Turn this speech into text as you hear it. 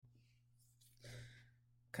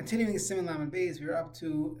Continuing Siman Lamed Beis, we are up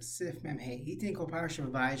to Sif Mem Hey. Eating kol parsha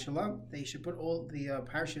v'bayis they should put all the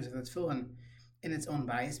parshas of the tefillin in its own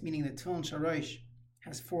bias, meaning the tefillin sharosh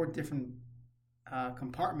has 4 different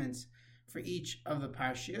compartments for each of the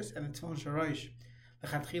parshas, and the tefillin sharosh, the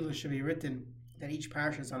chatchila, should be written that each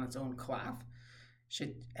parsha is on its own klaf.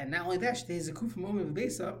 And not only that,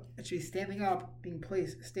 it should be standing up, being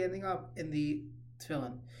placed, standing up in the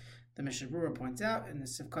tefillin. The Mishnah Berurah points out in the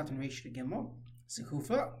Sifkat and Reish Gimel,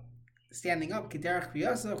 Sekufa, standing up, Kederach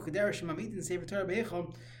Kriyasa, Kederach Shemamit in Sefer Torah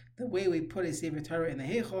Beichel, the way we put a Sefer Torah in the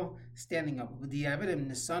Heichel, standing up. With the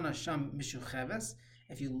Yavidim Nisana Sham Mishucheves,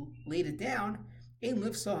 if you laid it down, Ein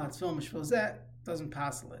Lifsah Hatzvil Mishvil Zet, doesn't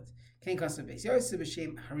pass it. Ken Kasav Beis Yosef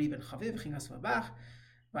B'Shem Harib and Chaviv, Ken Kasav Bach,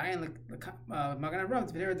 V'ayin Magan Avram,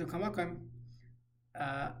 Tverer de Kamakim,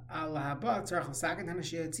 Allah Haba, Tzarach L'Sakin,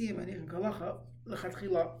 Hanashiyatiyim, Anichin Kalacha,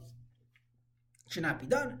 L'Chatchila, should not be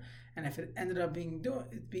done. And if it ended up being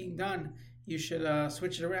done, you should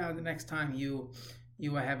switch it around the next time you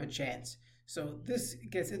have a chance. So this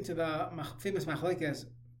gets into the famous machlokes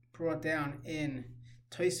brought down in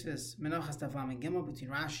Tosfos Menachas Daf Lamed Gimel between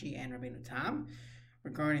Rashi and Rabbeinu Tam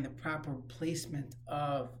regarding the proper placement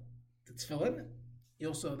of the tefillin.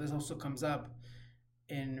 This also comes up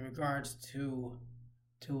in regards to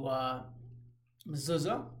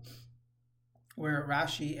mezuzah, where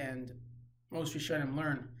Rashi and most Rishonim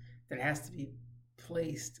learn that it has to be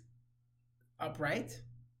placed upright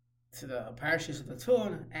to the parashas of the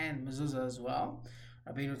tefillin and mezuzah as well.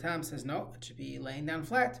 Rabbeinu Tam says no, it should be laying down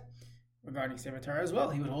flat. Regarding Sefer Torah as well,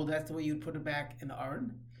 he would hold that's the way you would put it back in the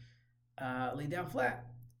Aron, lay down flat.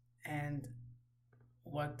 And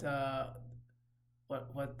what the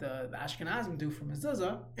Ashkenazim do for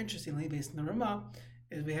mezuzah, interestingly, based on the Ramah,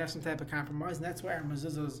 is we have some type of compromise, and that's why our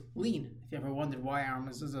mezuzahs lean. If you ever wondered why our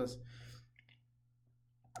mezuzahs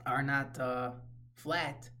are not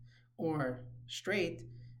flat or straight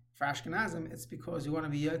for Ashkenazim, it's because you want to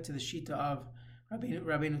be yet to the shita of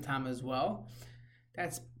Rabbeinu Tam as well.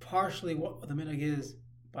 That's partially what the minhag is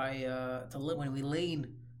when we lean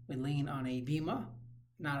on a bima,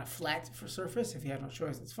 not a flat surface. If you have no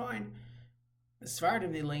choice, that's fine. The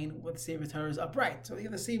Sfardim, they lean with the Sefer Torah is upright. So you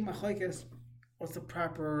have the same machlokes. What's the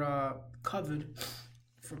proper kavod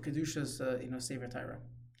for kedusha's Sefer Torah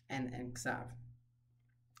and ksav?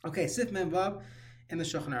 Okay, Sif Mem Vav in the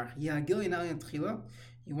Shulchan Aruch.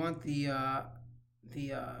 You want the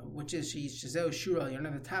which is Shazeo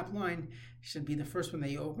Shura, the top line should be the first one that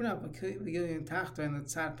you open up. So you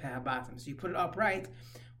put it upright,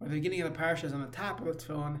 where the beginning of the parsha is on the top of the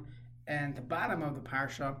tefillin, and the bottom of the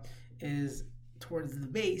parsha is towards the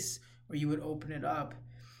base, where you would open it up,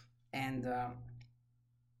 and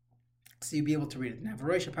so you'd be able to read it. Now,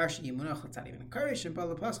 you should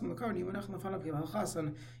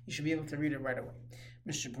be able to read it right away.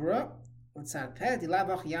 Mishnah Berurah, it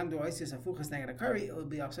will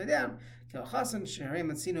be upside down.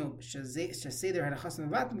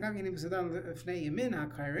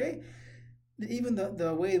 Even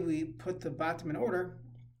the way we put the bottom in order,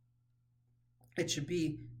 it should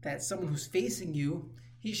be that someone who's facing you,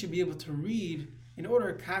 he should be able to read in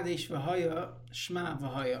order Kadesh v'haya, Shema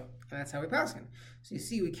v'haya. And that's how we pass it. So you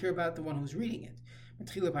see, we care about the one who's reading it.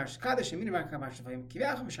 To be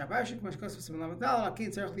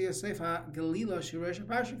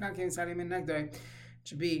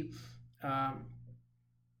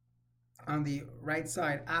on the right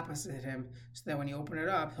side opposite him, so that when you open it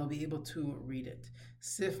up, he'll be able to read it.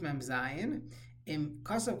 Sif Mem Zayin.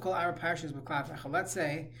 Let's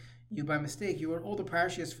say you by mistake you wrote all the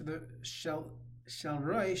parashas for the Shel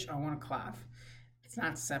Roish on one Klaf. It's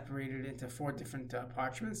not separated into 4 different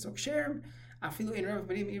parchments. So Ksherim, Afilu in Rav,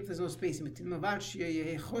 but even if there's no space in between, it has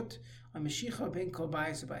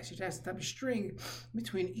a type of string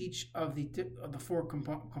between each of the 4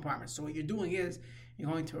 compartments. So what you're doing is you're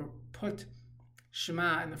going to put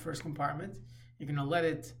Shema in the first compartment. You're going to let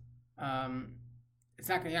it. You're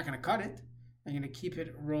not going to cut it. You're going to keep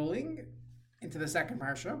it rolling into the second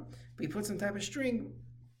parsha, but you put some type of string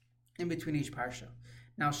in between each parsha.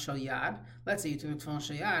 Now Shal Yad, let's say you took the tefillin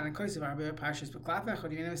Shal Yad and Kosev Arbe parshas b'Klaf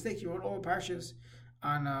Echad. You made a mistake. You wrote all the parshas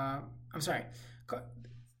on.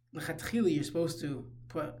 L'chatchila, you're supposed to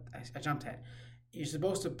put. I jumped ahead. You're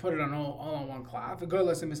supposed to put it on all on one Klaf. And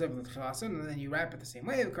then you wrap it the same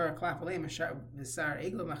way. You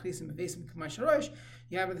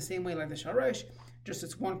have it the same way like the Shalosh, just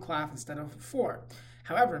it's 1 Klaf instead of 4.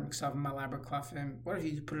 However, what if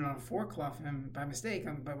you put it on 4 Klafim by mistake?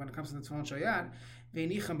 But when it comes to the tefillin Shal Yad, and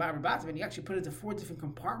you actually put it into 4 different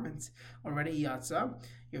compartments already. Your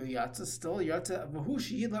yatsa still yatsa.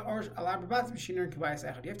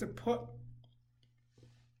 You have to put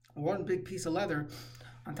one big piece of leather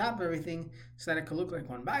on top of everything so that it could look like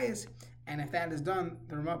one bias. And if that is done,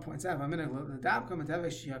 the Ramah points out, the minhag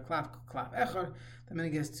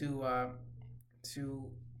is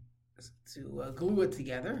to glue it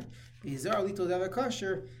together. And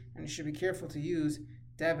you should be careful to use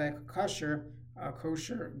devek kosher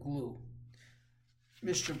glue.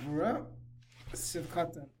 Mr. Bura,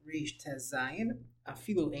 Sivkata Reish Tezayin,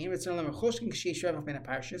 Afilu Ein, Ritzon Lam Choshkin Kshish Revach Ben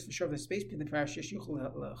Parshas, for sure the space between the parshas,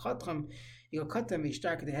 Yuchel Lachatcham, you'll cut them,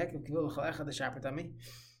 Yishtark the Hek of Kivul Chalecha the Shapatami.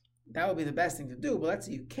 That would be the best thing to do, but let's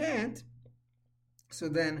say you can't. So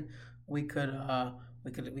then we could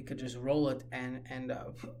just roll it and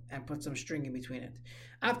put some string in between it.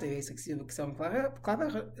 After it's no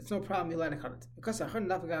problem. You let it cut it because even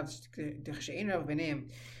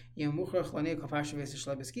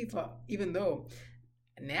though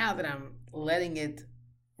now that I'm letting it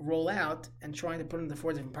roll out and trying to put it into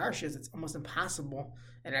 4 different parshas, it's almost impossible.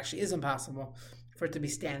 It actually is impossible for it to be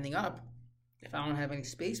standing up if I don't have any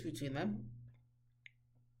space between them.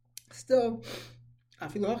 Still, the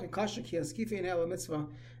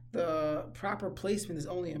proper placement is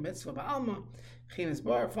only a mitzvah ba'alma,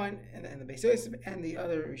 fine, and the Beis Yosef and the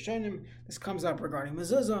other Rishonim. This comes up regarding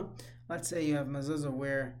mezuzah. Let's say you have mezuzah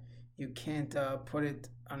where you can't put it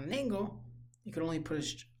on an angle, you can only put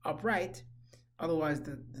it upright, otherwise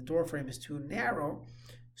the door frame is too narrow.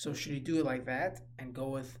 So should you do it like that and go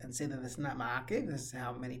with and say that it's not ma'akev? This is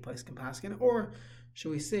how many places can paskin, or should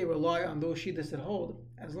we say rely on those shittas that hold?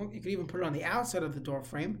 As long you can even put it on the outside of the door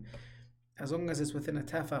frame, as long as it's within a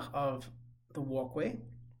tefach of the walkway.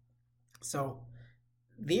 So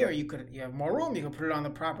there you have more room. You can put it on the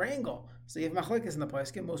proper angle. So you have machlokes in the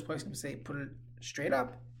poskim. Most poskim say put it straight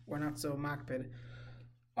up. We're not so makpid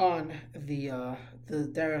on the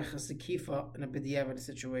derech sekifa in a b'diavad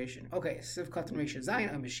situation. Okay, siv katan reish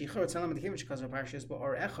zayin a meshicha or tzalam the kivish because of parshas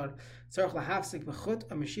or echad tzarich lahafsik b'chut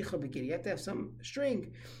a meshicha b'gid. You have to have some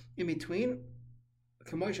string in between.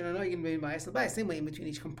 Commotion I know you can be by same way in between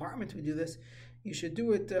each compartment. We do this. You should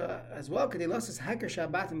do it as well. Because they lost this hacker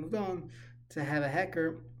shabbat and moved on to have a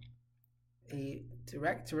hacker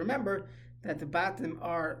to remember that the batim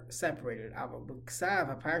are separated.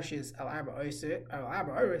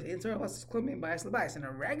 In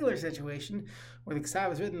a regular situation where the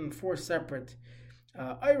ksav is written in 4 separate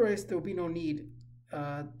iris, there will be no need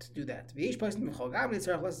to do that. And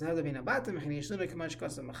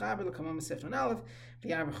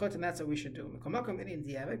that's what we should do.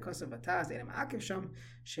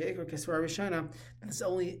 That's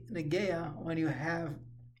only negeya when you have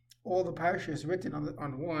all the parashas written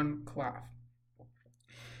on one klaf.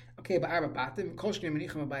 Okay, but Arba Batim, Kolshkin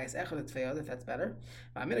Menichim Bayis Echad at Feyad, if that's better.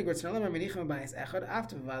 Menichim Bayis Echad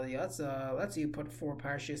after Valiyat. Let's say you put 4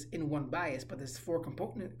 parashas in one bias, but there's 4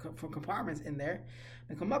 compartments in there.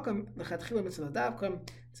 It's a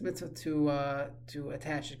mitzvah to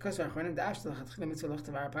attach it.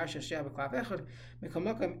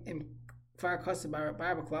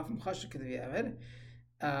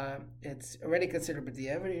 It's already considered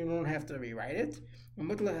b'diavad. You don't have to rewrite it. And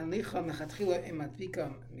you're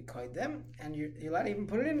allowed to even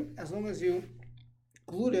put it in as long as you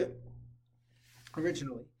glued it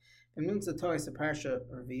originally. And means the Torah is a parsha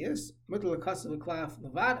revius.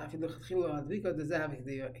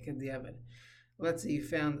 Let's say you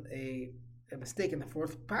found a mistake in the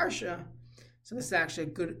 4th parsha. So this is actually a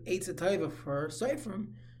good eitzah tova for seifrim.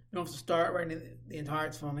 You don't have to start writing the entire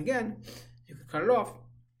tefillin again. You could cut it off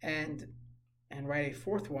and write a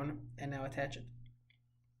 4th one and now attach it.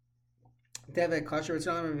 Devek kosher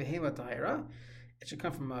ritzon behema tahira. It should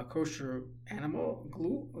come from a kosher animal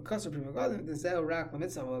glue. Kosher primogadim the zel rak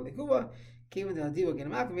lemitzah lekuva came the hadiva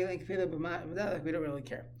genamak v'lein kfila b'madak. We don't really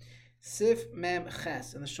care. Sif mem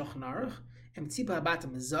ches in the Shulchan Aruch. Emtzipa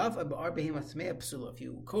habatam zav abar behema tmei psula. If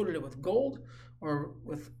you coated it with gold or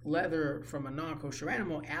with leather from a non-kosher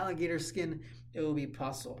animal, alligator skin, it will be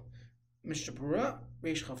pasul. Mr. Pura,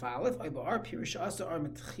 Reish Chaf Aleph, Ibar Pirish Asa Ar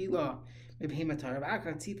Metchila Mibhimatar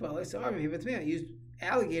Aka Tipa Alisa Ar Mibhimatmea. Used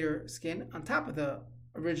alligator skin on top of the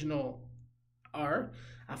original R.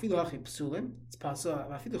 Afilu Hachi Psulim. It's Pasa.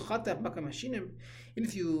 Afilu Chatap Makam Hashinim. And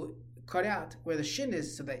if you cut out where the shin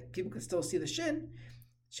is so that people can still see the shin,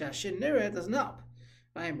 Shashin Nira doesn't help.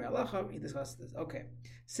 He discussed this. Okay.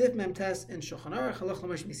 Sif Mem Tes in Shulchan Aruch Halach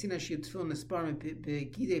Lamash Misina Shiyut Tefillin Nespar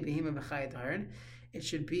Begidei Behima B'chayet Haran. It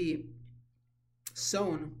should be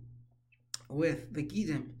sewn with the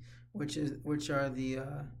gidim, which are the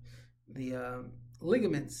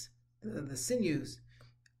ligaments, the sinews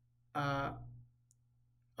of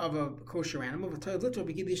a kosher animal.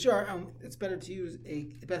 It's better to use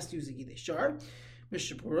best to use a gidei shar.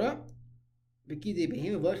 Mishapura Begide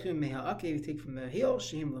behim v'lochim meha'ake. You take from the heel.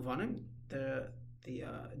 Shehim levanim. The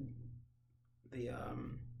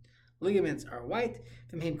ligaments are white.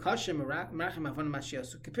 If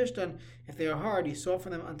they are hard, you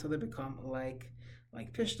soften them until they become like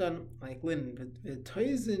pishtan, like linen.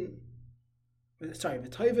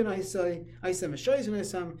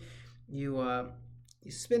 You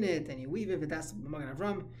spin it and you weave it. That's the Magen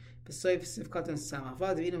Avram.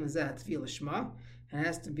 And it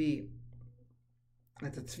has to be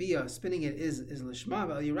that the tviya spinning it is lishma.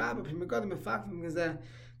 Because they're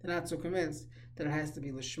not so convinced that it has to be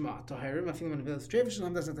lishma. Tahirim, I think when it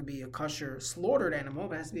doesn't have to be a kosher slaughtered animal,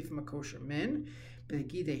 but it has to be from a kosher min.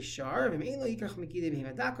 If you don't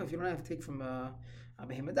have to take from a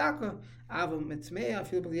behemadaka,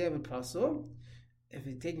 if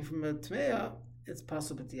you're taking from a tmeya, it's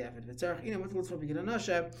possible to have it.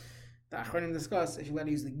 The Achronim discuss if you let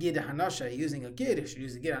to use the gid hanasha, using a gid, you should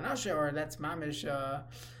use the gid hanasha, or that's mamish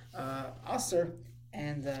aser,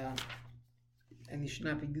 and you should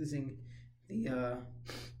not be using the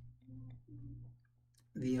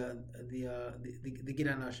gid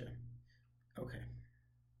hanasha. Okay,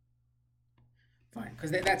 fine,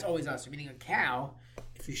 because that's always aser. Meaning a cow,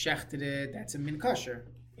 if you shechted it, that's a min kosher.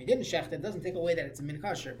 If you didn't shecht it, doesn't take away that it's a min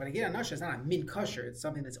kosher. But a gid hanasha is not a min kosher; it's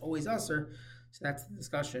something that's always aser. So that's the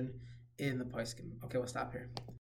discussion in the Paiskim. Okay, we'll stop here.